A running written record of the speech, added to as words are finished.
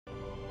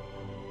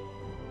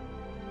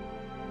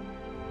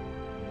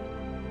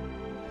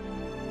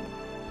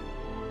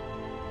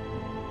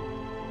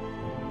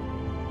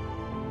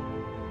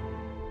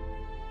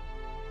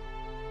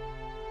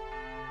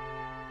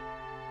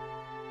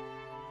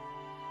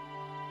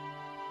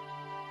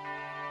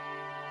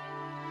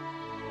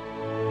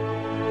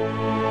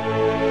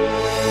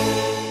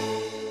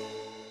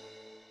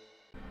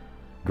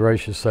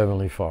Gracious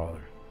Heavenly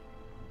Father,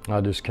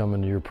 I just come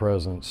into your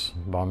presence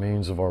by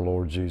means of our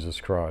Lord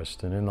Jesus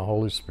Christ and in the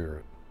Holy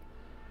Spirit.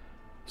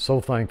 So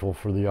thankful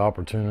for the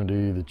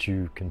opportunity that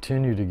you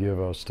continue to give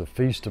us to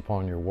feast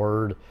upon your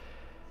word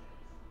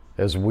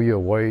as we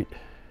await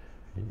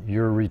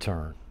your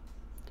return.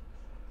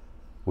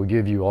 We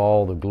give you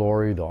all the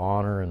glory, the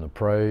honor, and the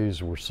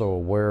praise. We're so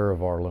aware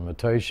of our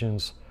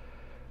limitations,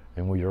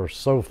 and we are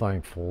so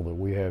thankful that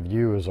we have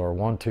you as our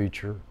one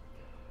teacher,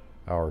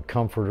 our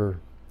comforter,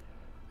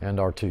 and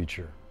our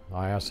teacher.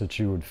 I ask that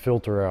you would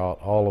filter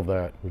out all of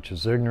that which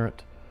is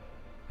ignorant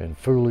and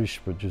foolish,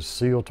 but just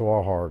seal to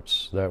our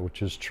hearts that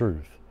which is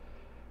truth.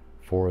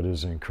 For it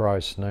is in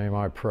Christ's name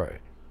I pray.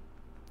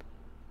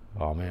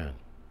 Amen.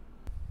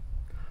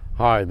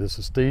 Hi, this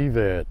is Steve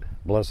at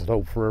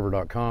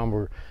blessedhopeforever.com.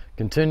 We're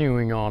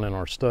continuing on in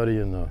our study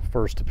in the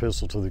first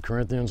epistle to the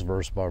Corinthians,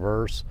 verse by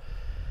verse.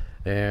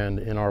 And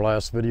in our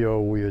last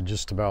video, we had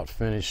just about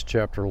finished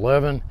chapter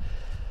 11,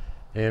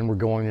 and we're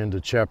going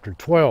into chapter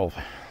 12.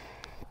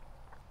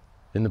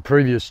 In the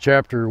previous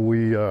chapter,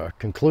 we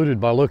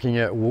concluded by looking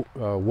at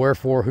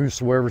wherefore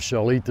whosoever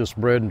shall eat this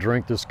bread and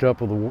drink this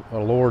cup of the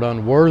Lord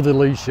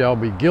unworthily shall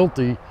be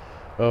guilty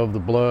of the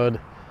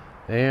blood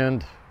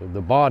and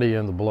the body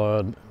and the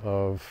blood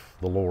of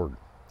the Lord.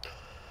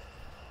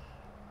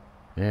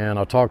 And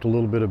I talked a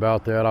little bit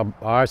about that.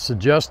 I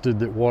suggested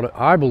that what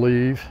I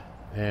believe,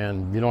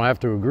 and you don't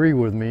have to agree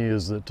with me,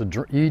 is that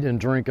to eat and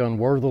drink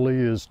unworthily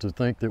is to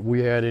think that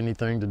we had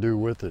anything to do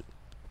with it.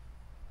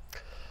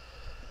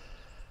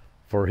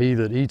 For he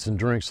that eats and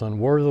drinks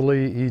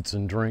unworthily eats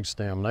and drinks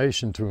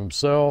damnation to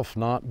himself,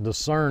 not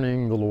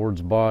discerning the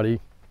Lord's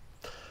body.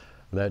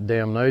 That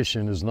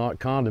damnation is not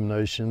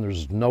condemnation.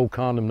 There's no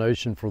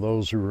condemnation for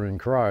those who are in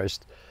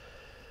Christ.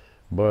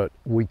 But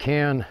we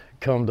can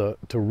come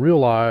to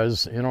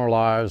realize in our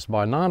lives,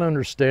 by not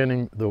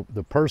understanding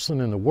the person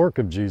and the work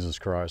of Jesus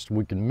Christ,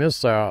 we can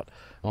miss out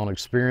on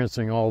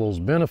experiencing all those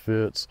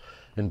benefits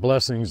and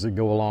blessings that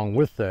go along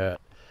with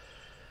that.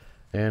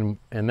 And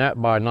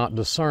that by not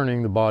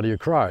discerning the body of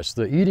Christ.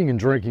 The eating and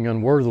drinking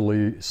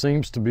unworthily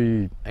seems to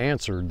be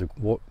answered.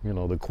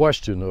 The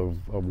question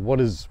of what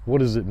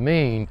does it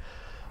mean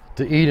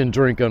to eat and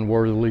drink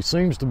unworthily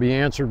seems to be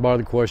answered by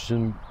the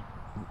question,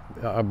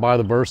 by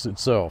the verse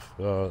itself,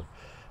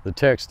 the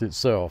text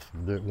itself,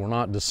 that we're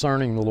not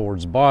discerning the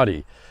Lord's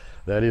body.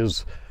 That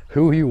is,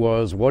 who he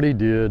was, what he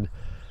did,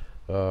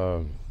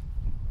 and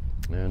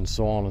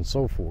so on and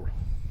so forth.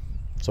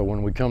 So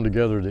when we come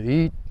together to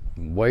eat,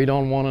 wait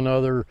on one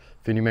another.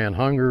 If any man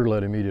hunger,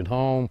 let him eat at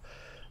home,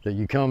 that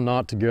you come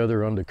not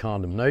together unto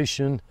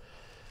condemnation.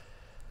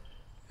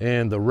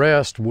 And the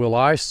rest will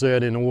I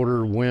set in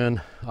order when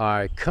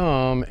I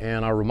come.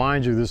 And I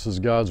remind you, this is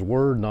God's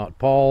word, not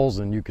Paul's,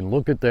 and you can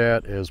look at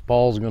that as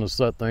Paul's going to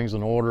set things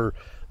in order,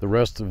 the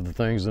rest of the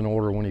things in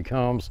order when he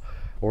comes,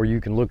 or you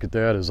can look at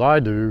that as I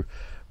do,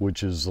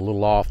 which is a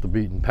little off the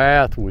beaten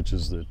path, which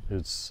is that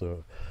it's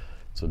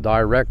a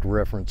direct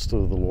reference to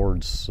the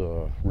Lord's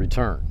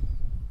return,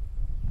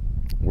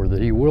 where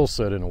that he will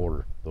set in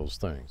order those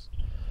things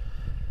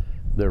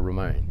that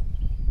remain.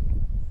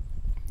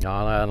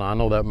 Now, and I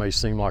know that may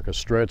seem like a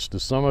stretch to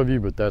some of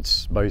you, but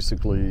that's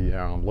basically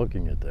how I'm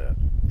looking at that.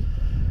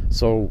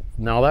 So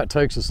now that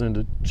takes us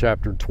into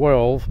chapter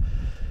 12,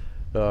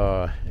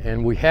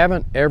 and we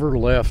haven't ever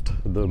left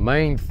the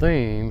main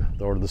theme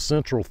or the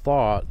central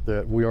thought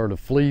that we are to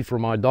flee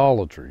from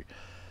idolatry.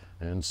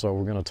 And so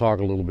we're going to talk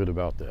a little bit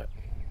about that.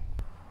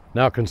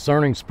 Now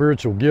concerning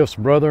spiritual gifts,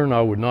 brethren,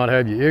 I would not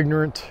have you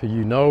ignorant.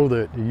 You know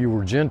that you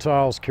were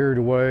Gentiles carried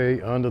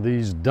away unto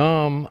these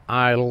dumb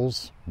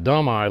idols,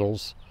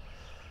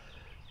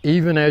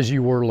 even as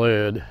you were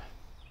led.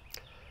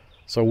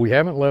 So we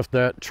haven't left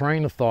that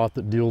train of thought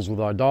that deals with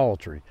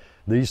idolatry.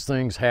 These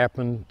things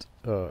happened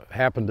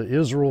to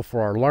Israel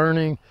for our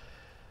learning,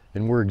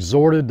 and we're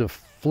exhorted to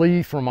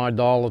flee from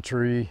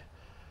idolatry.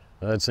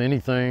 That's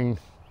anything.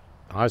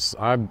 I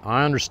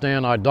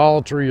understand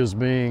idolatry as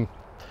being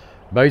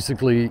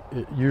basically,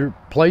 you're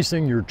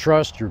placing your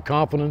trust, your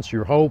confidence,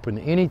 your hope in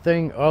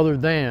anything other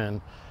than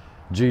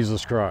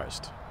Jesus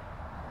Christ.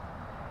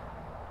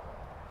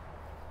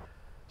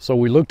 So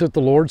we looked at the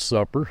Lord's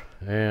Supper,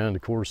 and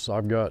of course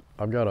I've got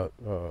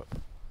a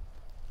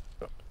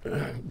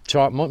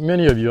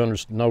many of you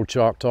know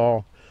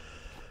Choctaw.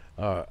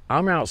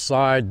 I'm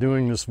outside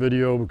doing this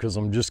video because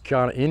I'm just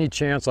kind of, any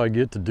chance I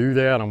get to do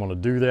that, I'm going to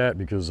do that,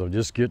 because I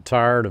just get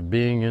tired of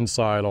being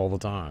inside all the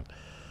time.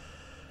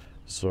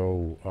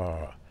 So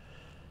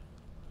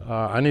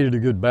I needed a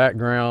good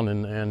background,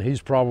 and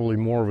he's probably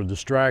more of a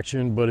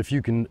distraction. But if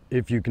you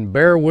can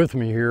bear with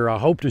me here, I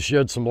hope to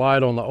shed some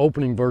light on the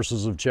opening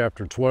verses of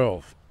chapter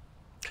 12.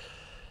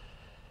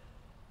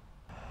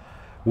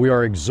 We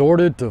are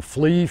exhorted to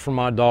flee from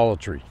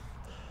idolatry.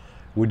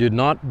 We did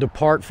not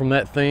depart from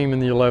that theme in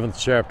the 11th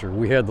chapter.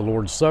 We had the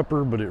Lord's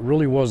Supper, but it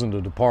really wasn't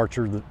a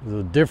departure.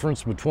 The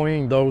difference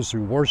between those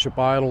who worship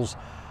idols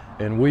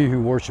and we who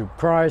worship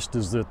Christ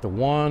is that the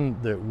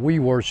one that we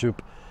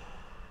worship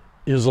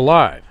is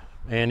alive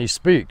and he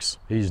speaks.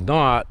 He's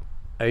not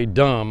a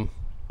dumb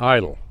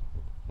idol.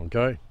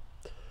 okay?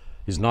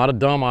 He's not a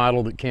dumb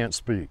idol that can't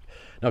speak.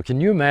 Now,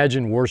 can you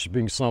imagine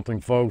worshiping something,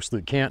 folks,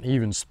 that can't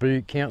even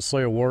speak, can't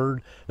say a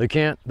word? They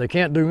can't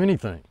do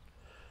anything.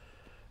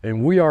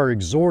 And we are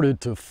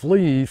exhorted to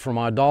flee from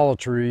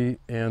idolatry,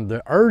 and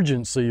the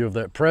urgency of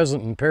that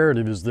present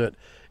imperative is that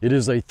it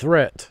is a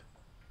threat,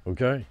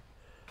 okay?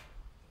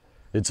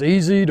 It's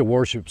easy to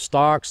worship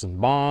stocks and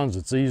bonds.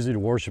 It's easy to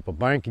worship a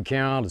bank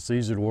account. It's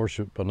easy to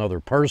worship another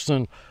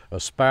person, a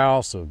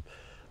spouse,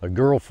 a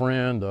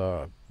girlfriend,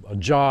 a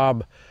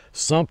job,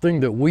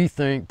 something that we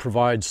think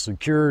provides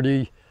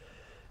security.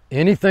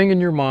 Anything in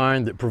your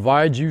mind that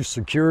provides you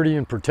security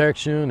and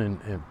protection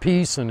and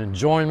peace and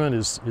enjoyment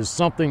is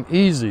something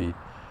easy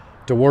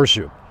to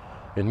worship.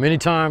 And many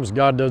times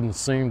God doesn't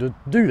seem to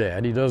do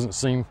that. He doesn't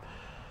seem,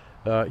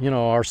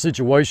 our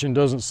situation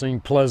doesn't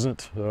seem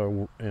pleasant.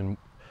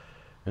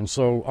 And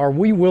so are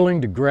we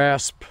willing to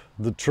grasp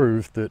the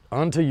truth that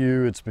unto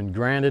you it's been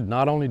granted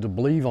not only to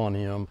believe on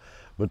him,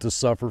 but to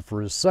suffer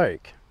for his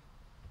sake?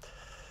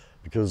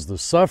 Because the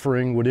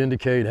suffering would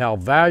indicate how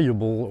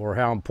valuable or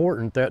how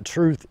important that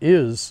truth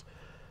is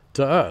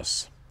to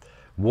us.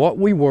 What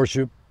we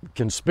worship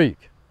can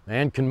speak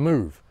and can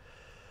move.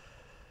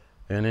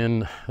 And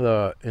in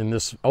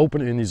these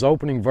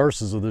opening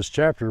verses of this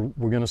chapter,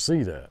 we're going to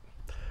see that.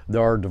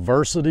 There are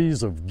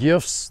diversities of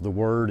gifts. The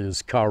word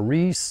is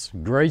charis,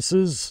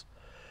 graces,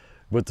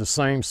 but the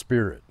same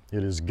Spirit.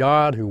 It is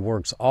God who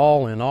works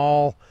all in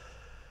all.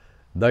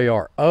 They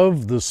are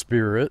of the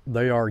Spirit.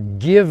 They are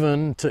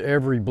given to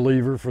every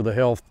believer for the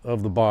health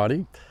of the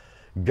body.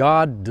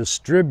 God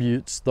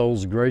distributes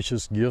those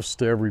gracious gifts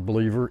to every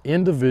believer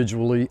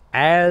individually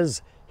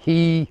as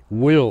He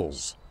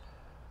wills.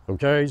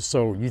 Okay,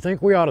 so you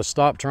think we ought to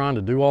stop trying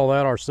to do all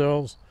that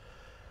ourselves?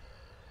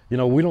 You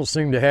know, we don't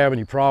seem to have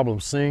any problem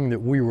seeing that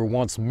we were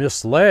once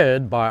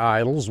misled by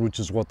idols, which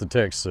is what the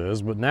text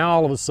says, but now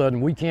all of a sudden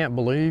we can't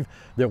believe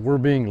that we're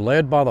being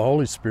led by the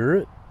Holy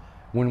Spirit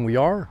when we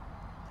are.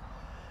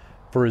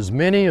 For as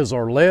many as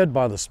are led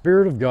by the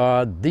Spirit of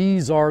God,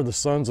 these are the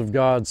sons of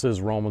God,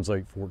 says Romans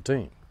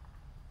 8:14.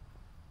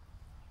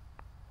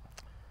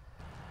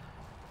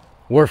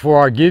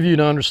 Wherefore I give you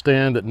to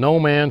understand that no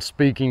man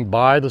speaking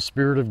by the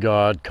Spirit of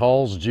God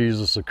calls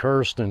Jesus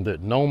accursed, and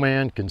that no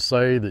man can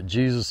say that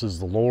Jesus is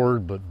the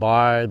Lord but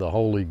by the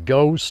Holy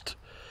Ghost.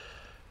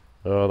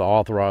 The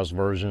Authorized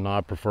Version, I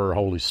prefer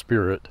Holy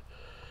Spirit.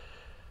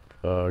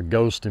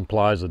 Ghost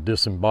implies a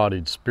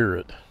disembodied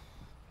spirit.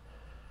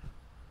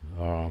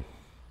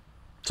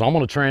 So I'm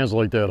going to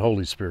translate that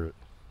Holy Spirit.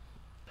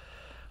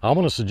 I'm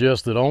going to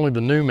suggest that only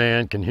the new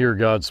man can hear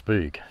God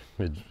speak.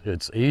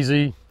 It's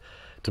easy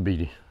to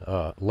be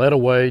led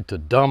away to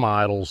dumb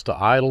idols, to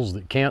idols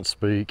that can't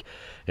speak.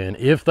 And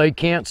if they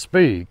can't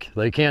speak,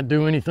 they can't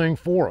do anything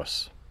for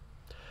us.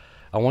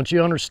 I want you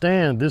to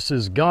understand this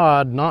is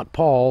God, not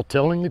Paul,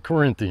 telling the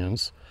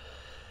Corinthians.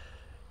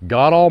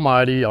 God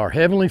Almighty, our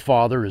Heavenly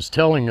Father, is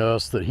telling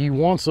us that He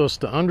wants us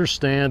to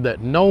understand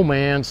that no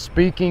man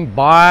speaking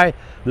by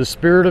the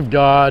Spirit of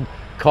God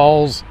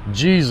calls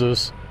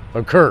Jesus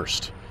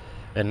accursed.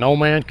 And no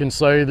man can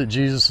say that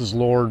Jesus is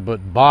Lord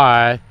but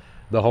by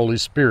the Holy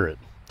Spirit.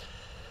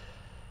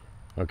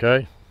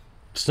 Okay?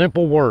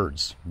 Simple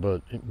words,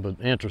 but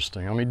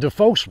interesting. I mean, do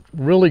folks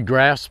really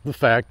grasp the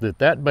fact that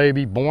that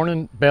baby born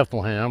in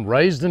Bethlehem,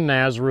 raised in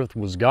Nazareth,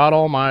 was God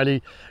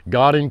Almighty,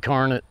 God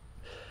incarnate,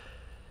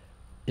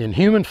 in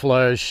human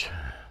flesh,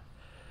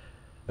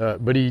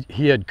 but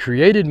he had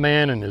created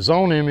man in His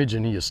own image,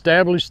 and He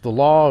established the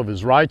law of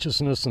His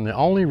righteousness, and the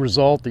only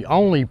result, the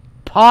only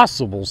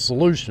possible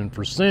solution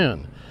for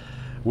sin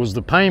was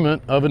the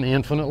payment of an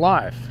infinite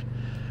life.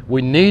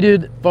 We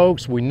needed,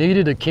 folks, we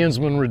needed a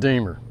kinsman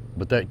redeemer,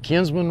 but that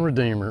kinsman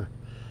redeemer,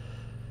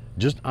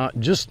 just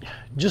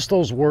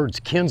those words,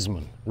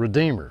 kinsman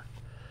redeemer,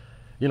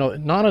 you know,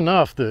 not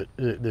enough that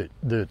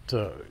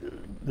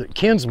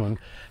kinsman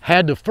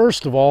had to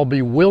first of all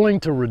be willing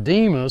to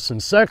redeem us,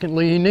 and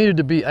secondly, he needed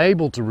to be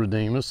able to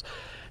redeem us,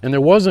 and there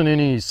wasn't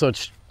any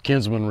such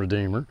kinsman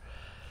redeemer.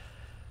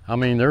 I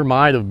mean, there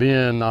might have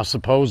been, I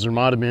suppose there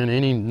might have been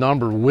any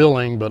number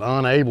willing but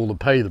unable to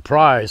pay the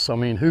price. I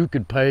mean, who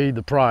could pay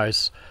the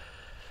price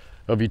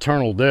of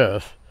eternal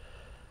death?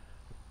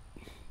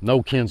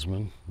 No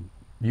kinsman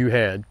you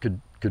had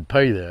could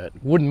pay that.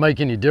 Wouldn't make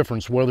any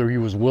difference whether he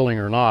was willing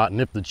or not, and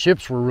if the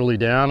chips were really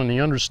down and he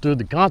understood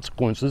the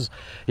consequences,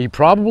 he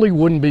probably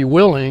wouldn't be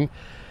willing.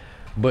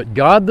 But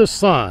God the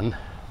Son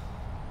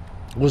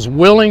was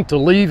willing to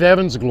leave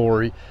heaven's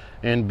glory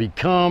and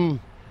become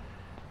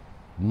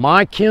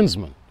my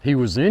kinsman. He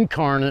was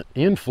incarnate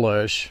in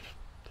flesh.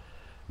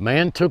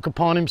 Man took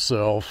upon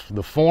himself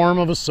the form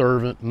of a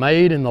servant,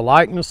 made in the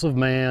likeness of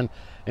man,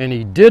 and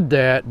he did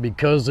that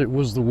because it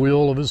was the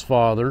will of his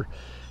Father.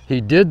 He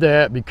did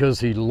that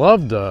because He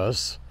loved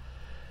us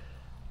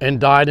and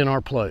died in our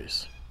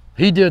place.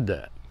 He did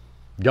that.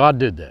 God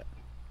did that.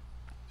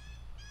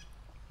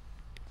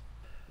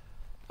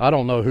 I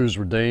don't know who's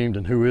redeemed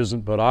and who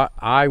isn't, but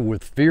I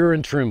with fear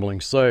and trembling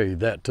say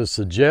that to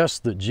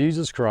suggest that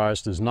Jesus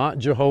Christ is not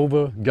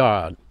Jehovah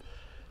God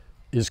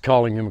is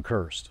calling Him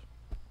accursed.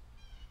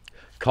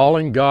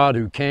 Calling God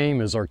who came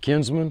as our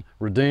kinsman,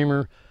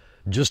 redeemer,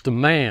 just a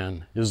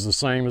man, is the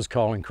same as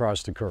calling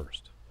Christ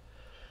accursed.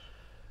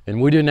 And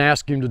we didn't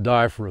ask him to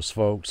die for us,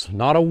 folks.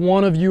 Not a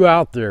one of you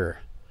out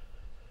there,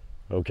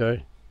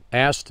 okay,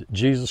 asked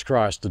Jesus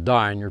Christ to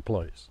die in your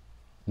place.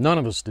 None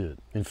of us did.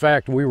 In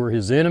fact, we were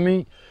his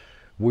enemy.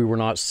 We were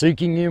not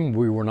seeking him.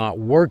 We were not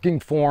working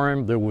for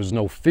him. There was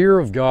no fear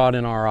of God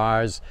in our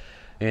eyes.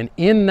 And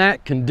in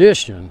that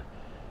condition,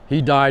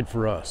 he died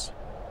for us.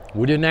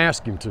 We didn't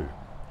ask him to.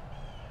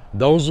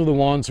 Those are the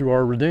ones who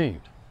are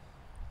redeemed.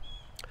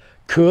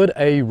 Could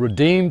a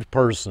redeemed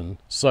person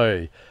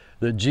say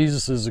that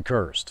Jesus is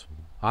accursed?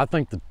 I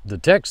think the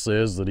text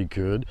says that he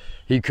could.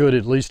 He could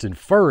at least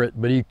infer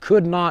it, but he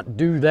could not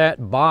do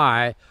that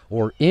by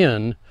or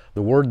in.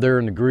 The word there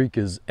in the Greek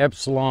is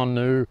epsilon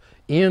nu,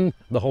 in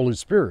the Holy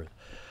Spirit.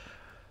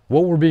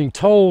 What we're being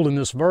told in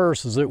this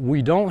verse is that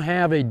we don't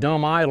have a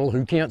dumb idol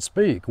who can't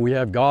speak. We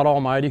have God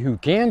Almighty who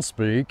can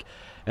speak,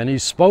 and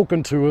he's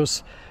spoken to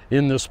us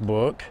in this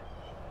book.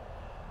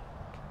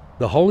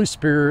 The Holy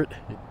Spirit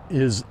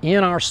is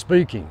in our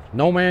speaking.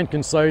 No man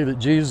can say that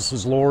Jesus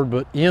is Lord,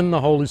 but in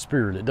the Holy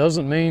Spirit. It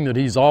doesn't mean that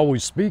he's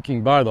always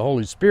speaking by the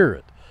Holy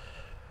Spirit.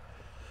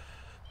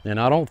 And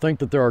I don't think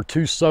that there are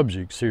two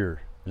subjects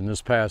here in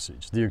this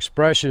passage. The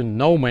expression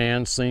no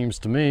man seems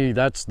to me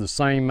that's the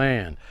same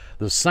man.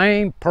 The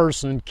same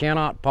person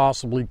cannot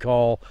possibly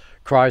call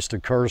Christ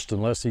accursed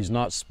unless he's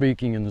not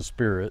speaking in the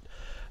Spirit.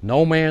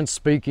 No man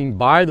speaking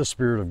by the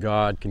Spirit of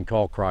God can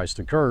call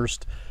Christ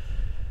accursed.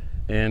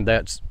 And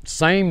that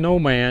same no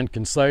man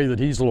can say that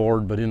he's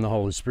Lord, but in the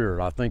Holy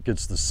Spirit. I think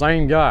it's the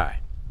same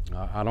guy.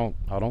 I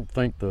don't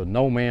think the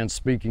no man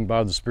speaking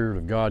by the Spirit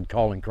of God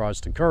calling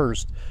Christ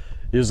accursed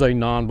is a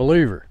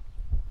non-believer.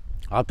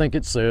 I think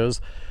it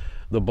says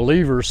the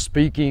believer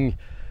speaking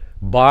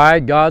by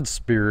God's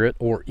Spirit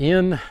or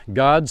in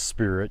God's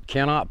Spirit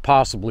cannot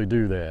possibly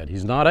do that.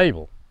 He's not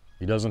able.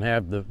 He doesn't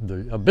have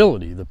the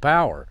ability, the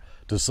power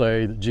to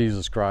say that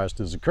Jesus Christ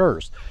is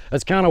accursed.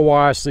 That's kind of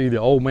why I see the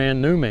old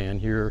man, new man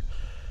here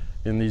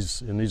in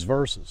these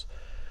verses.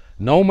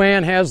 No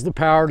man has the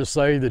power to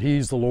say that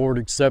he's the Lord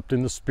except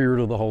in the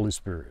Spirit of the Holy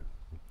Spirit.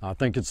 I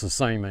think it's the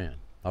same man.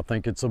 I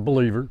think it's a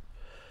believer.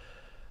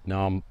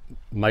 Now,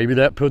 maybe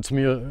that puts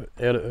me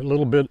at a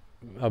little bit,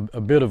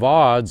 a bit of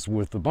odds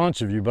with a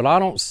bunch of you, but I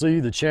don't see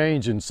the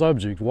change in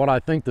subject. What I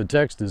think the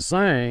text is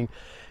saying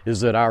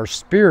is that our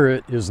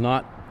spirit is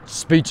not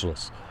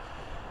speechless.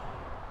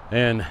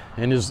 And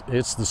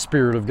it's the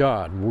Spirit of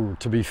God. We're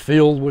to be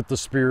filled with the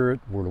Spirit.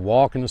 We're to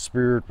walk in the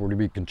Spirit. We're to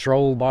be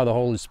controlled by the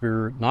Holy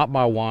Spirit, not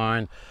by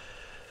wine.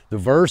 The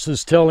verse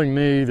is telling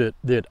me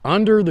that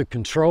under the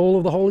control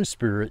of the Holy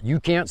Spirit,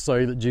 you can't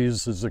say that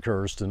Jesus is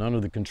accursed, and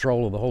under the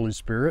control of the Holy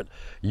Spirit,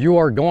 you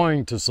are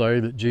going to say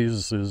that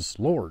Jesus is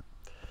Lord.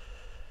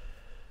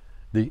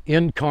 The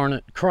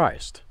incarnate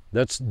Christ.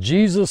 That's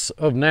Jesus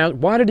of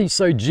Nazareth. Why did he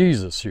say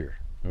Jesus here?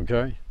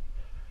 Okay?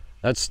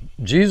 That's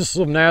Jesus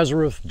of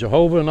Nazareth,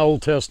 Jehovah in the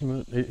Old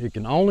Testament. It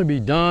can only be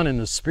done in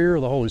the Spirit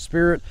of the Holy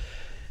Spirit.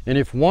 And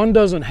if one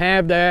doesn't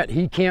have that,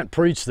 he can't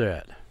preach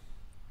that.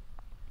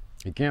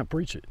 He can't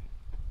preach it.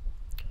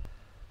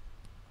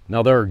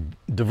 Now there are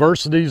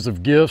diversities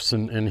of gifts,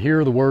 and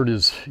here the word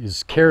is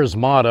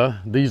charismata.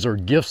 These are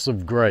gifts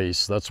of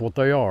grace. That's what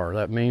they are.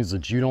 That means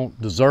that you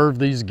don't deserve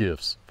these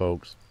gifts,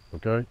 folks,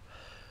 okay?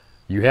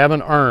 You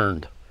haven't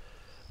earned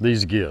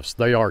these gifts.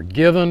 They are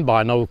given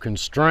by no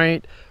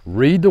constraint.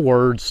 Read the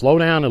word, slow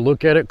down and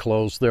look at it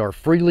close. They are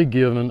freely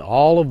given.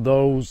 All of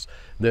those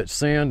that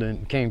sinned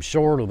and came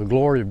short of the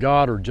glory of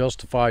God are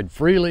justified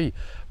freely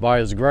by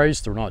his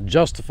grace. They're not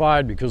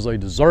justified because they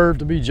deserve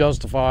to be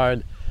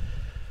justified.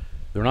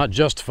 They're not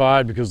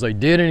justified because they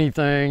did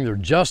anything. They're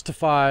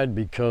justified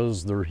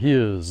because they're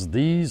his.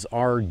 These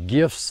are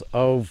gifts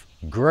of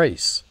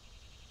grace.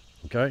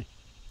 Okay?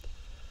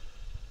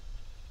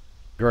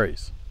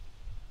 Grace.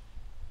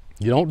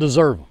 You don't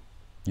deserve them.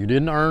 You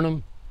didn't earn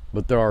them,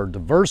 but there are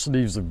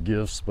diversities of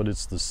gifts, but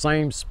it's the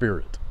same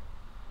Spirit.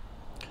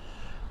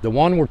 The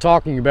one we're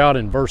talking about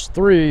in verse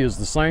 3 is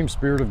the same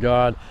Spirit of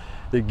God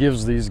that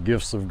gives these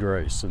gifts of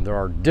grace. And there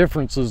are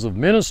differences of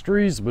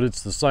ministries, but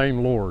it's the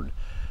same Lord.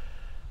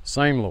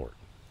 Same Lord.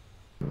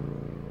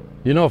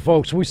 You know,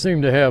 folks, we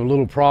seem to have a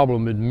little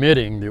problem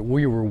admitting that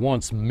we were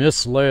once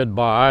misled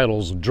by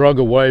idols, drug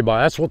away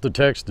by, that's what the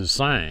text is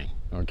saying,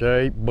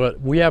 okay?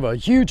 But we have a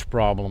huge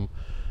problem.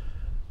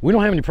 We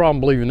don't have any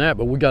problem believing that,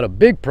 but we got a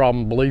big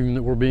problem believing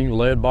that we're being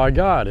led by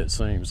God, it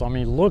seems. I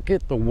mean, look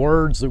at the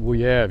words that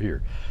we have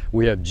here.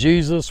 We have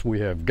Jesus, we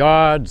have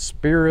God,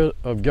 Spirit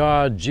of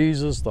God,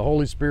 Jesus, the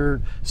Holy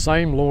Spirit,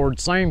 same Lord,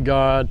 same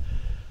God.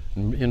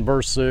 In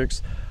verse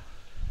 6,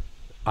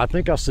 I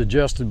think I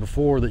suggested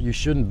before that you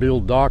shouldn't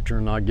build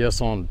doctrine, I guess,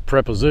 on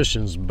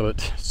prepositions,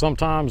 but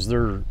sometimes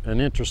they're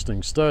an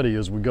interesting study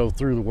as we go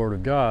through the Word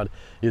of God.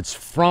 It's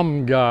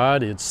from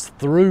God, it's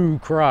through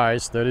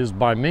Christ, that is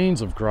by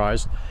means of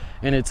Christ,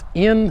 and it's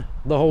in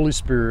the Holy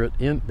Spirit,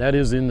 that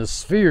is in the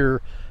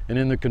sphere and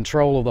in the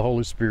control of the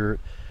Holy Spirit,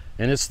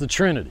 and it's the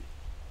Trinity,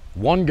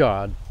 one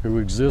God who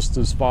exists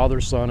as Father,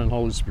 Son, and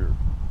Holy Spirit.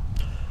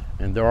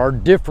 And there are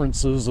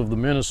differences of the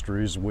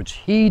ministries which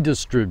He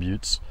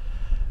distributes,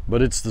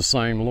 but it's the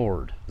same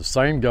Lord, the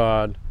same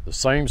God, the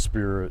same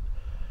Spirit.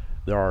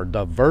 There are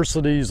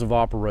diversities of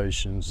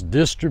operations.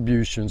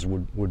 Distributions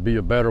would be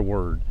a better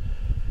word.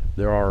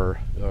 There are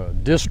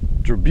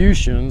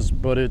distributions,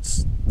 but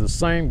it's the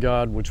same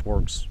God which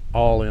works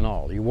all in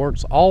all. He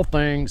works all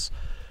things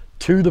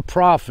to the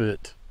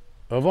profit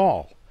of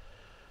all.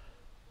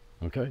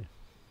 Okay?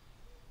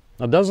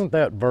 Now, doesn't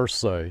that verse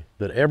say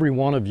that every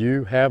one of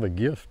you have a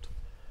gift?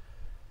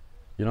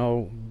 You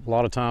know, a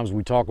lot of times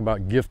we talk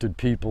about gifted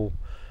people.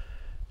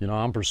 You know,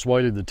 I'm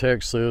persuaded the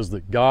text says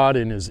that God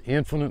in His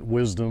infinite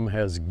wisdom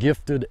has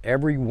gifted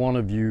every one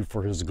of you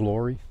for His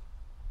glory.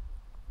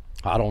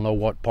 I don't know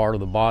what part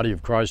of the body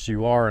of Christ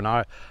you are, and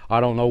I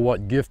don't know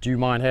what gift you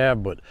might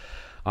have, but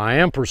I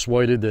am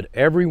persuaded that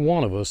every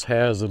one of us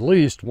has at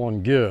least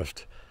one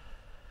gift.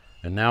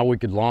 And now we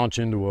could launch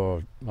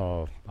into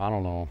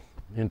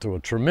into a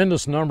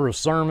tremendous number of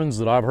sermons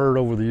that I've heard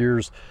over the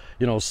years.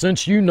 You know,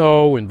 since you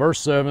know in verse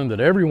 7 that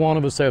every one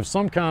of us have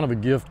some kind of a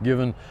gift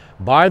given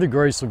by the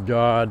grace of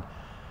God,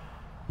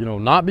 you know,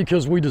 not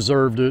because we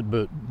deserved it,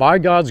 but by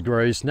God's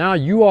grace, now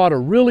you ought to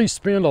really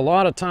spend a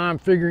lot of time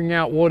figuring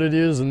out what it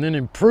is and then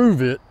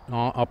improve it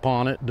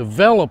upon it,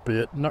 develop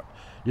it,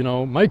 you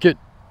know, make it,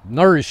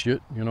 nourish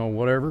it, you know,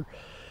 whatever.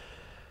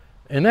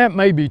 And that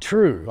may be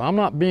true. I'm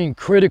not being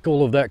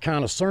critical of that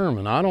kind of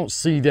sermon. I don't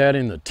see that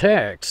in the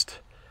text.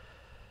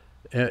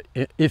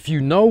 If you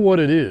know what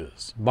it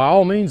is, by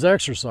all means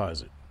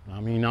exercise it.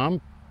 I mean,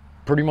 I'm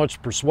pretty much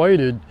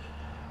persuaded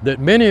that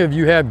many of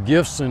you have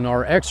gifts and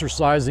are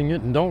exercising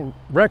it and don't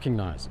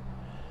recognize it.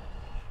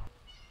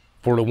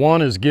 For to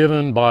one is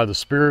given by the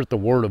Spirit the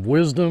word of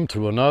wisdom,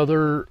 to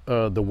another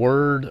the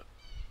word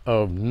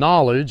of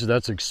knowledge,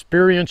 that's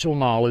experiential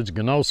knowledge,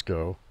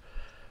 gnosko,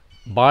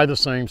 by the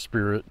same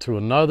Spirit, to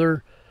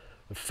another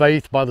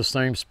faith by the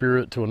same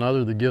Spirit, to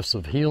another the gifts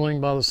of healing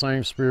by the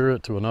same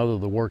Spirit, to another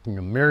the working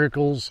of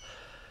miracles,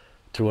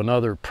 to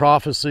another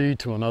prophecy,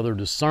 to another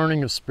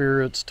discerning of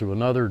spirits, to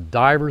another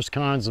divers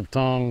kinds of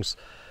tongues,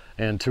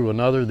 and to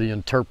another the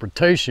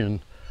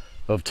interpretation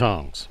of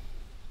tongues.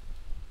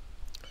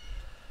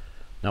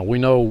 Now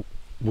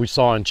we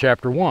saw in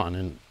chapter 1,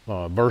 in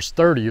verse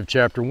 30 of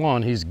chapter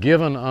 1, He's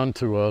given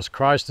unto us,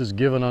 Christ is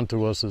given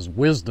unto us as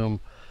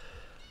wisdom.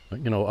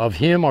 You know, of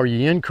Him are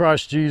ye in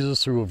Christ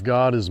Jesus, who of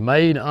God is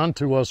made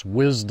unto us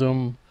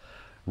wisdom,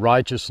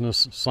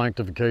 righteousness,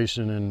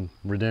 sanctification, and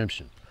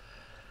redemption.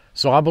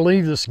 So I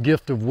believe this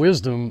gift of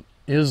wisdom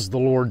is the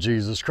Lord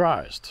Jesus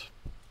Christ.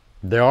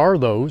 There are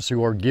those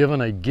who are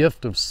given a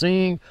gift of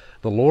seeing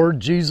the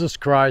Lord Jesus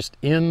Christ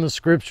in the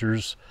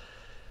Scriptures,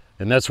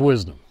 and that's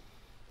wisdom.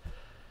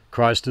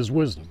 Christ is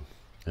wisdom.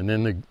 And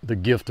then the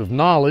gift of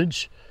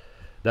knowledge,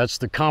 that's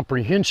the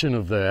comprehension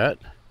of that.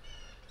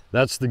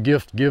 That's the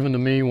gift given to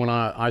me when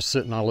I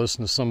sit and I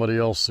listen to somebody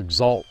else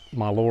exalt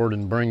my Lord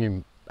and bring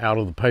Him out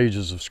of the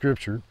pages of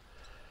Scripture.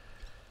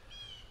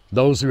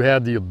 Those who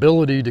have the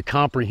ability to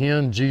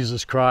comprehend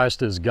Jesus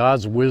Christ as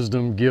God's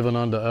wisdom given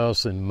unto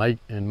us and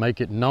make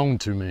it known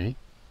to me.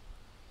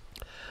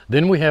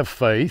 Then we have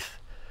faith,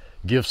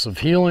 gifts of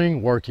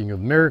healing, working of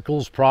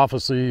miracles,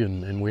 prophecy,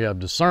 and we have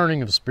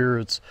discerning of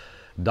spirits,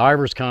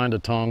 divers kind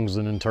of tongues,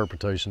 and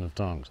interpretation of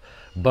tongues.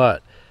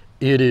 But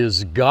it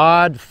is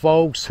God,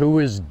 folks, who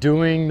is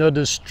doing the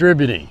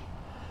distributing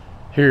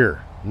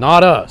here,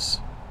 not us.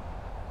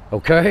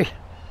 Okay?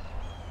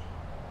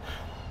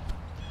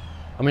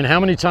 I mean, how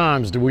many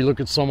times do we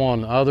look at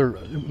someone other,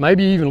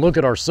 maybe even look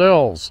at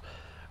ourselves,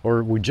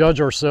 or we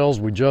judge ourselves,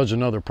 we judge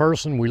another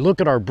person. We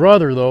look at our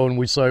brother though, and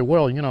we say,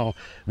 well, you know,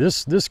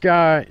 this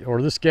guy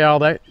or this gal,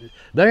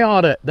 they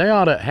ought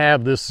to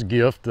have this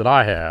gift that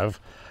I have,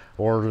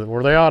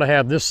 or they ought to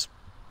have this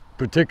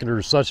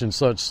particular such and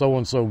such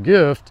so-and-so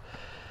gift.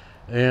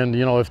 And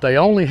you know, if they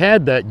only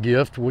had that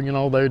gift, well, you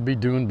know, they'd be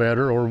doing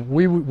better. Or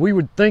we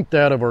would think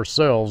that of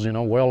ourselves, you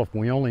know, well, if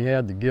we only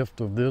had the gift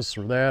of this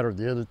or that or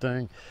the other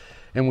thing.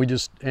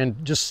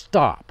 And just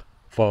stop,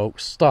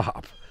 folks,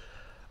 stop.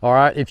 All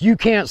right, if you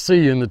can't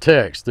see in the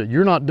text that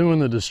you're not doing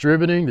the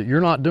distributing, that you're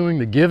not doing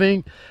the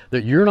giving,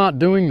 that you're not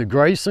doing the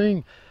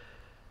gracing,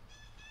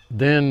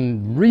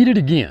 then read it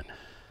again.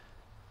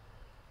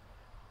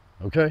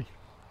 Okay?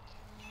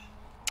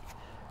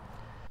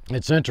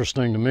 It's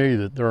interesting to me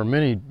that there are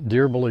many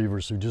dear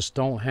believers who just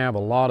don't have a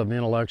lot of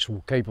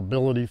intellectual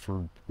capability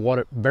for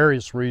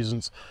various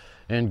reasons.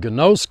 And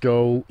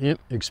gnosko,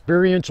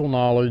 experiential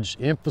knowledge,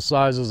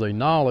 emphasizes a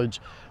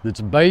knowledge that's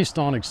based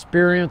on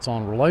experience,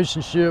 on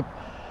relationship.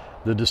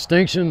 The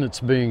distinction that's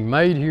being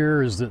made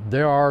here is that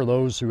there are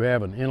those who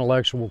have an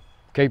intellectual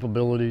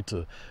capability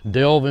to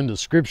delve into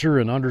Scripture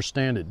and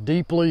understand it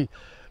deeply,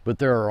 but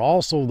there are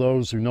also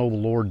those who know the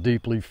Lord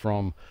deeply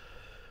from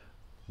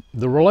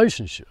the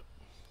relationship.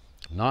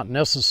 Not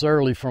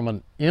necessarily from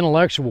an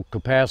intellectual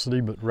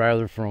capacity, but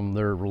rather from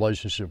their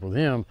relationship with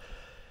Him.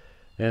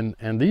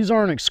 And these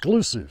aren't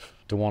exclusive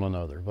to one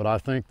another, but I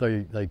think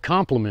they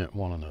complement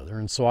one another.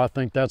 And so I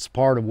think that's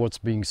part of what's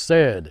being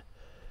said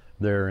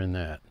there in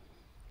that.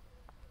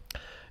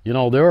 You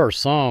know, there are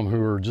some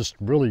who are just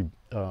really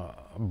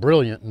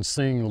brilliant in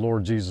seeing the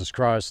Lord Jesus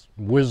Christ,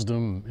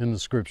 wisdom in the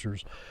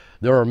scriptures.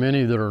 There are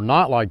many that are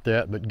not like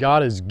that, but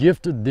God has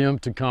gifted them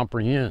to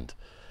comprehend.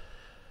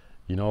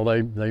 You know,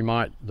 they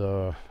might, I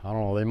don't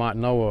know, they might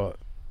know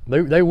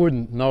they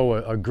wouldn't know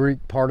a Greek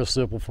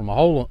participle from a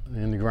hole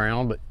in the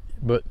ground,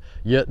 but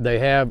yet they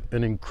have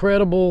an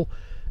incredible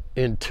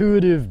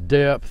intuitive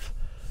depth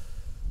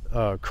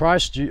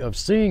of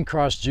seeing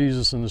Christ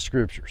Jesus in the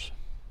scriptures.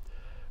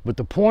 But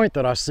the point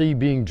that I see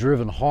being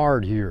driven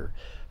hard here,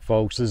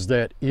 folks, is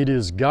that it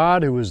is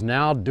God who is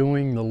now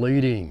doing the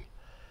leading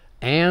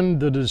and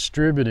the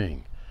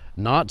distributing,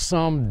 not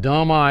some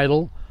dumb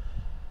idol,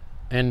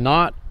 and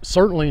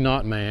certainly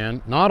not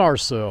man, not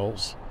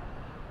ourselves.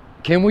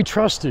 Can we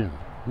trust him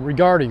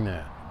regarding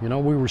that? You know,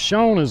 we were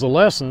shown as a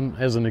lesson,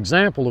 as an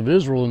example of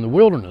Israel in the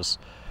wilderness,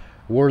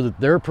 where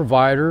their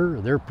provider,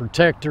 their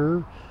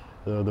protector,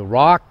 the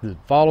rock that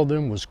followed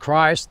them was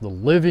Christ, the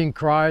living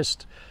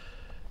Christ.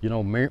 You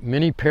know,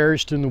 many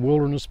perished in the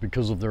wilderness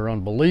because of their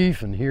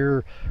unbelief, and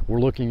here we're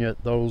looking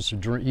at those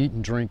who eat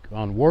and drink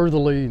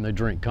unworthily, and they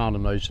drink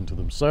condemnation to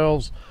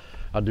themselves.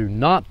 I do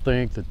not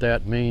think that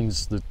that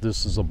means that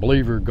this is a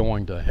believer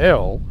going to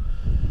hell.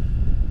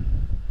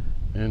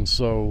 And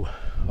so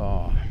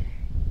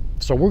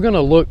we're going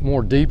to look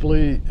more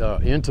deeply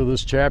into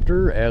this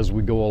chapter as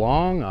we go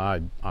along.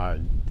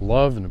 I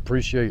love and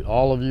appreciate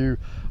all of you.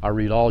 I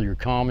read all your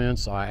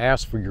comments. I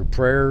ask for your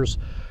prayers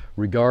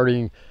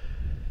regarding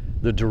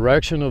the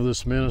direction of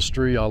this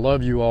ministry. I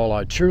love you all,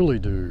 I truly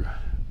do.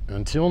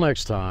 Until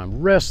next time,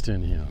 rest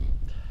in him.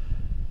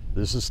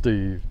 This is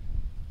Steve.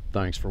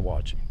 Thanks for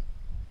watching.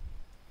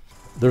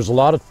 There's a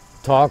lot of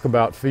talk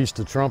about Feast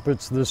of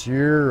Trumpets this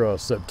year,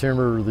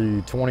 September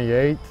the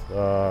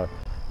 28th.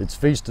 It's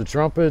Feast of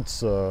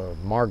Trumpets.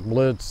 Mark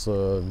Blitz,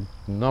 a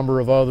number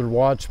of other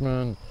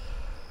watchmen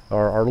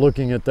are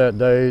looking at that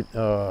date,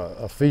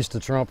 a Feast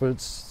of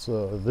Trumpets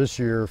this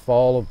year,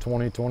 fall of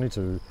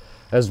 2022,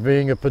 as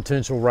being a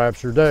potential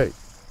rapture date.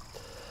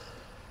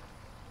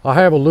 I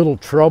have a little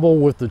trouble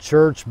with the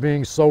church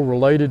being so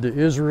related to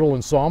Israel,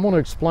 and so I'm going to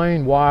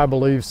explain why I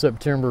believe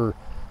September,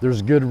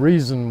 there's good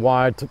reason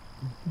why,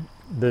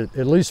 that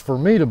at least for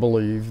me to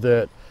believe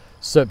that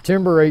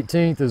September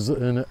 18th is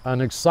an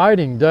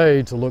exciting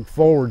day to look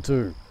forward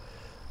to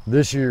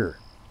this year.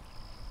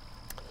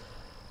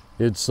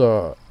 It's,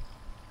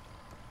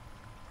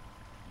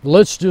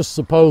 let's just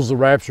suppose the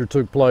rapture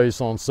took place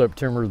on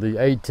September the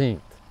 18th.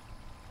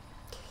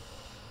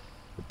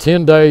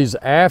 10 days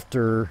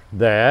after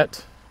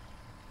that,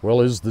 well,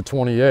 is the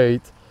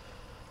 28th.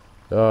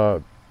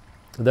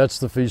 That's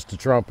the Feast of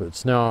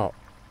Trumpets. Now,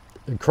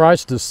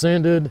 Christ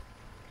ascended,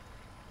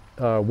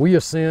 we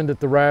ascend at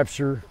the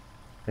rapture,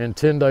 and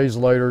 10 days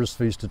later is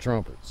Feast of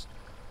Trumpets.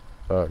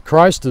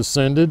 Christ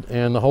ascended,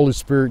 and the Holy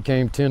Spirit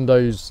came 10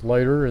 days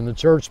later, and the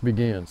church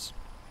begins.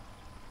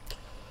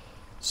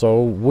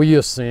 So we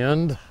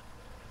ascend,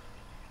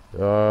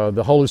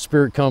 the Holy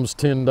Spirit comes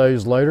 10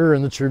 days later,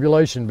 and the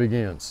tribulation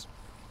begins.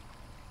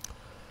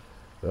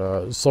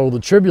 So the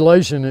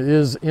tribulation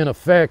is in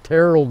effect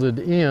heralded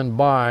in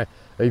by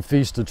a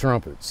Feast of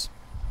Trumpets.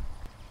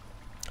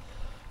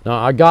 Now,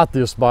 I got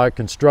this by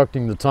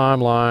constructing the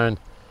timeline,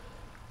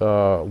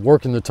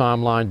 working the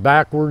timeline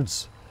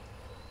backwards.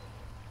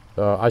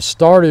 I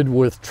started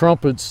with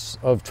Trumpets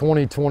of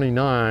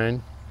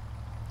 2029,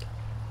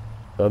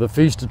 the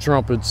Feast of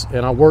Trumpets,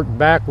 and I worked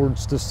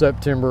backwards to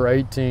September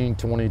 18,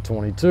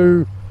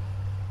 2022.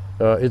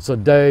 It's a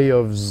day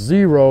of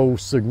zero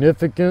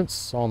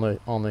significance on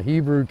the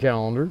Hebrew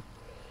calendar.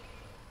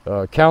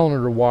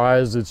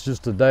 Calendar-wise, it's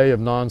just a day of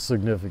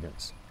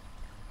non-significance.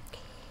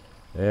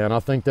 And I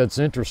think that's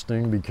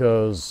interesting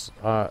because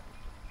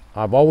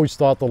I've always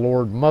thought the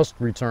Lord must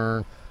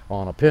return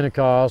on a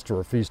Pentecost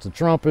or a Feast of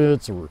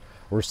Trumpets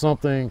or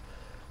something.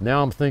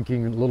 Now I'm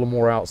thinking a little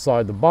more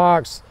outside the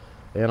box,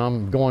 and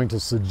I'm going to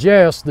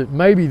suggest that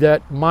maybe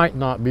that might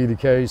not be the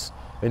case,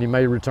 and he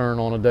may return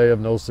on a day of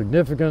no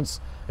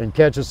significance and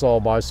catch us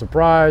all by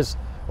surprise,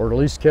 or at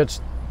least catch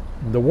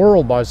the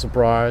world by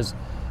surprise,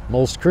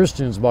 most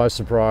Christians by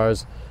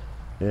surprise.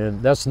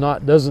 And that's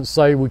not, doesn't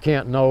say we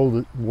can't know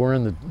that we're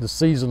in the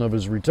season of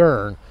his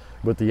return,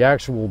 but the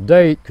actual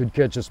date could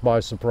catch us by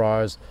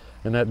surprise,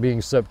 and that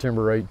being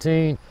September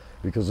 18,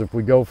 because if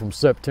we go from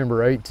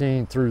September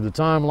 18 through the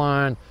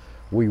timeline,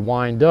 we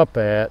wind up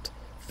at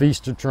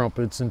Feast of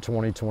Trumpets in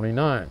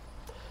 2029.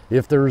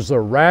 If there's a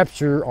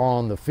rapture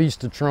on the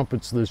Feast of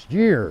Trumpets this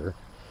year,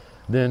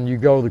 then you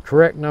go the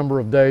correct number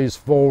of days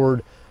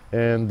forward,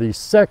 and the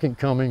second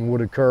coming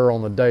would occur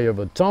on the Day of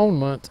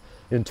Atonement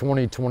in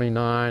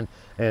 2029,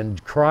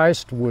 and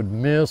Christ would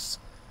miss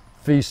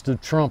Feast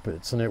of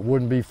Trumpets, and it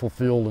wouldn't be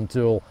fulfilled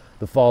until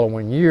the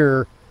following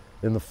year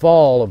in the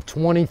fall of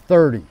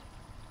 2030.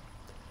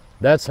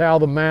 That's how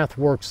the math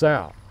works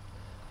out.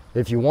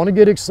 If you want to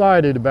get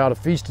excited about a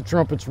Feast of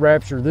Trumpets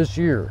rapture this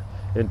year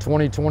in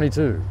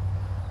 2022,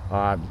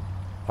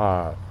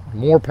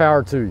 more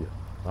power to you,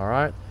 all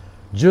right?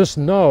 Just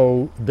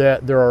know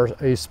that there are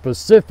a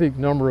specific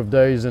number of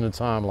days in a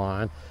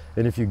timeline,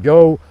 And if you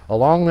go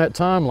along that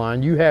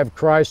timeline, you have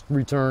Christ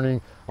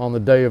returning on the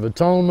Day of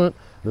Atonement.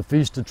 The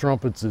Feast of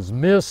Trumpets is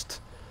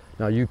missed.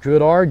 Now you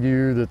could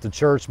argue that the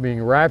church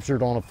being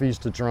raptured on a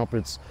Feast of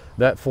Trumpets,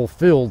 that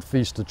fulfilled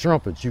Feast of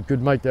Trumpets. You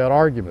could make that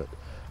argument.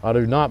 I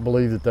do not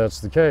believe that that's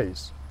the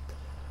case.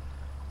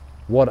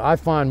 What I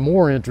find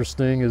more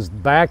interesting is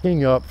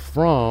backing up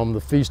from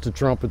the Feast of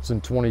Trumpets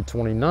in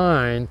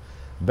 2029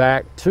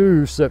 back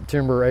to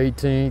September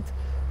 18th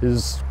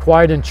is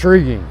quite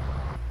intriguing.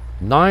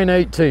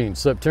 9/18,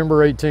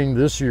 September 18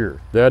 this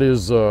year. That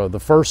is the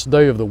first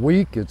day of the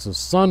week. It's a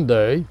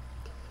Sunday.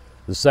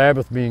 The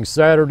Sabbath being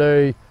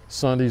Saturday,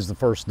 Sunday's the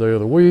first day of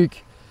the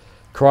week.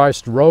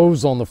 Christ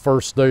rose on the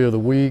first day of the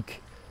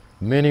week.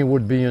 Many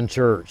would be in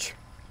church.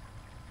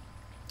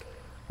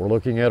 We're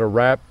looking at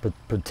a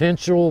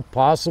potential,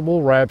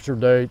 possible rapture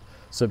date,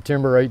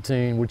 September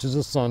 18, which is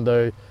a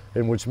Sunday,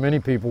 in which many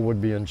people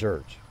would be in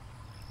church.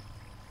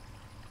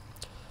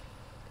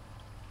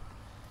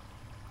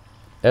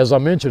 As I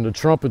mentioned, a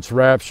trumpet's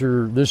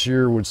rapture this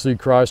year would see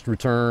Christ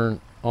return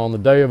on the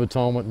Day of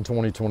Atonement in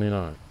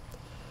 2029.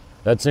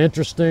 That's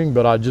interesting,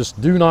 but I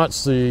just do not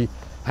see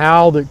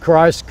how that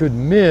Christ could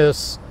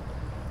miss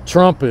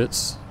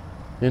trumpets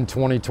in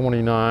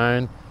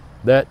 2029,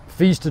 that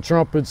Feast of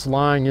Trumpets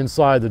lying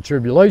inside the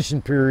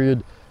tribulation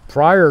period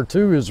prior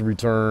to his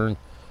return,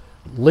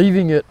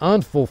 leaving it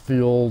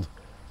unfulfilled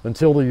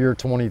until the year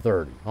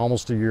 2030,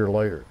 almost a year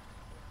later.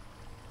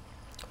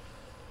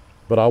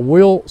 But I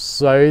will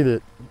say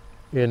that,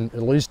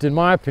 at least in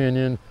my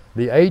opinion,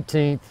 the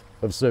 18th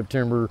of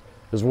September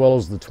as well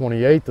as the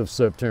 28th of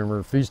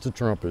September, Feast of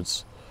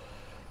Trumpets,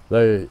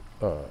 they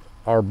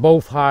are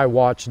both high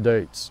watch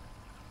dates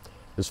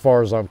as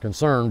far as I'm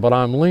concerned, but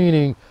I'm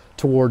leaning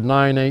toward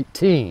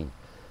 9/18,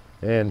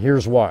 and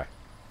here's why.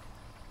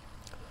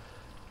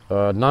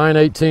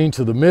 9/18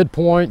 to the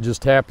midpoint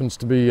just happens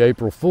to be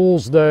April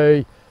Fool's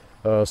Day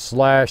 /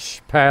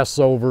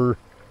 Passover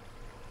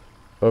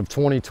of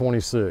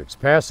 2026.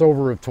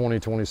 Passover of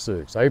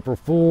 2026. April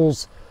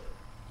Fool's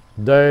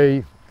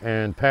Day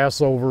and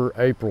Passover,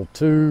 April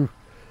 2.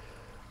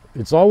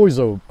 It's always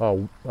a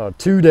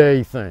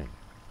 2-day thing,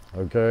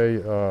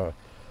 okay?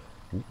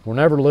 We're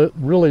never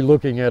really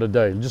looking at a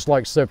day, just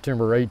like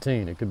September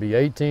 18. It could be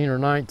 18 or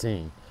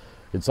 19.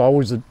 It's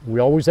always we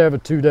always have a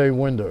 2-day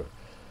window.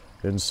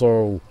 And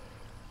so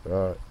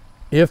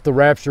if the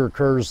rapture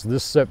occurs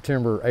this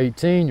September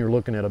 18, you're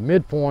looking at a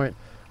midpoint,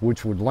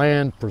 which would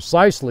land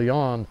precisely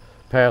on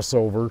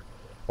Passover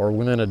or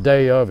within a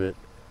day of it,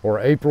 or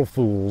April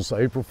Fool's,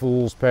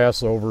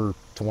 Passover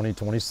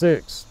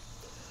 2026.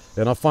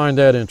 And I find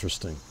that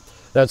interesting.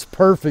 That's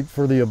perfect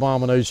for the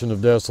abomination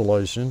of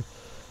desolation,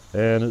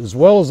 and as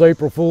well as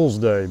April Fool's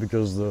Day,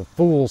 because the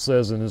fool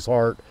says in his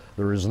heart,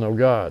 there is no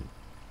God.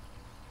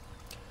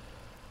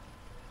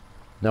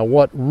 Now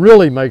what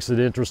really makes it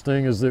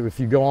interesting is that if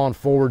you go on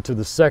forward to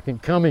the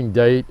second coming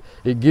date,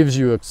 it gives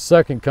you a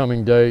second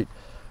coming date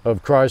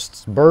of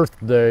Christ's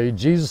birthday,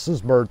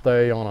 Jesus'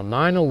 birthday, on a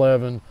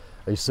 9/11,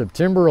 a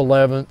September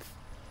 11th,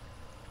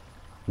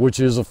 which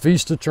is a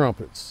Feast of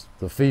Trumpets.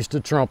 The Feast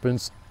of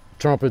Trumpets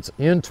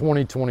in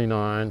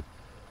 2029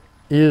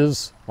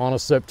 is on a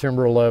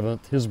September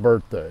 11th, his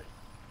birthday.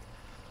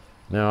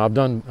 Now, I've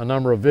done a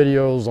number of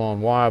videos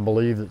on why I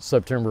believe that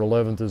September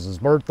 11th is his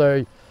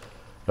birthday,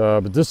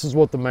 but this is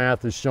what the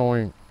math is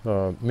showing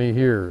me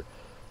here.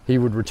 He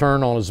would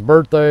return on his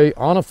birthday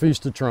on a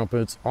Feast of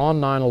Trumpets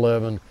on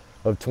 9/11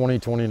 of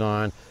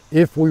 2029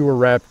 if we were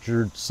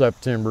raptured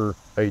September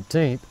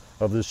 18th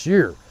of this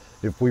year.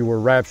 If we were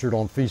raptured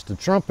on Feast of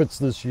Trumpets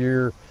this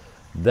year,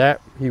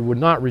 that he would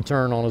not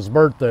return on his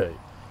birthday.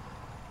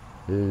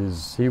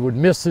 He would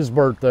miss his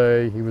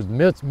birthday, he would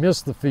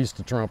miss the Feast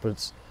of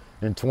Trumpets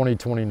in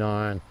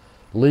 2029,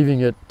 leaving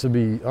it to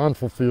be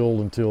unfulfilled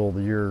until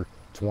the year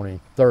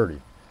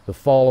 2030, the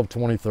fall of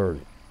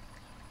 2030.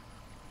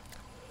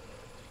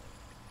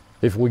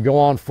 If we go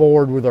on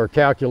forward with our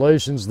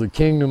calculations, the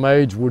kingdom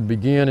age would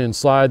begin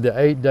inside the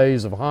 8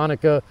 days of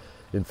Hanukkah.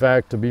 In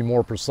fact, to be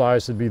more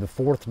precise, it'd be the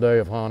 4th day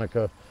of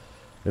Hanukkah.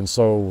 And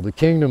so the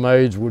kingdom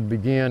age would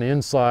begin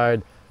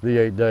inside the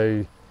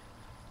 8-day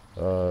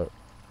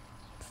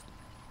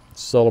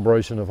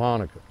celebration of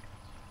Hanukkah.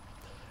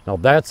 Now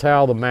that's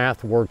how the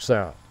math works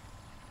out.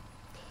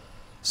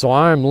 So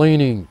I'm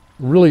leaning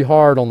really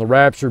hard on the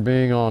rapture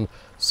being on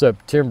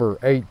September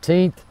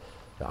 18th.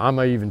 I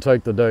may even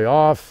take the day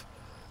off.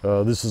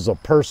 This is a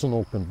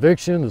personal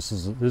conviction. This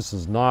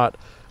is not,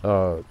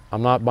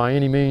 I'm not by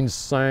any means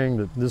saying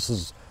that this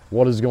is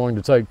what is going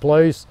to take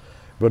place,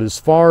 but as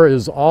far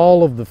as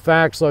all of the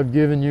facts I've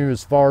given you,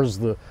 as far as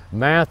the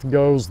math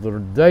goes, the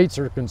dates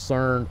are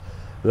concerned,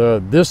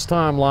 this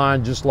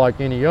timeline, just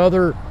like any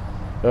other,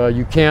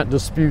 you can't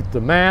dispute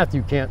the math,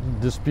 you can't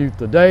dispute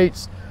the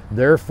dates,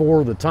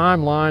 therefore the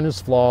timeline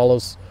is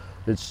flawless.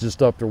 It's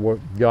just up to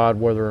God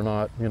whether or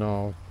not, you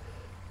know,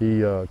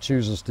 he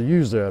chooses to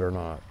use that or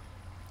not.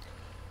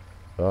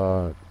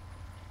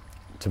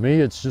 To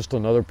me, it's just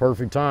another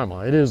perfect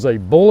timeline. It is a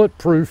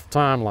bulletproof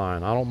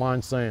timeline. I don't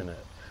mind saying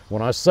that.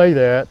 When I say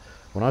that,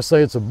 when I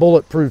say it's a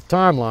bulletproof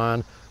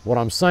timeline, What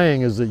I'm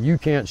saying is that you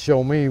can't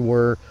show me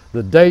where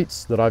the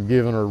dates that I've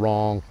given are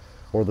wrong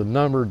or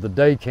the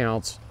day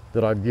counts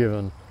that I've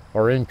given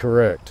are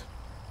incorrect.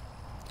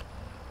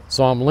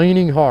 So I'm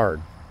leaning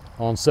hard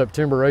on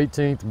September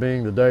 18th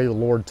being the day the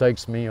Lord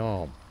takes me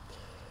home.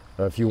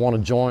 If you want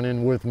to join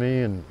in with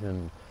me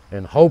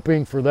and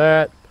hoping for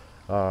that,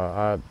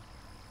 that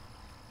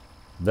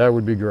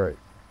would be great.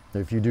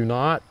 If you do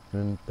not,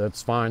 then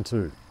that's fine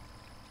too.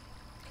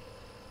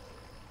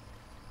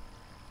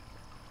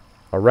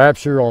 A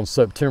rapture on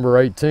September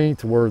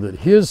 18th, where that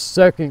his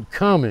second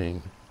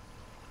coming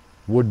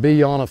would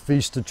be on a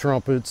Feast of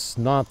Trumpets,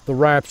 not the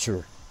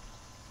rapture.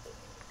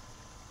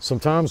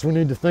 Sometimes we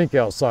need to think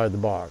outside the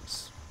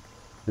box.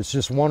 It's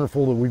just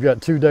wonderful that we've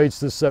got 2 dates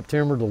this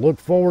September to look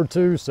forward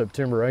to,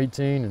 September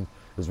 18 and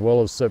as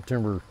well as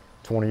September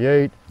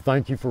 28.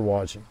 Thank you for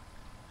watching.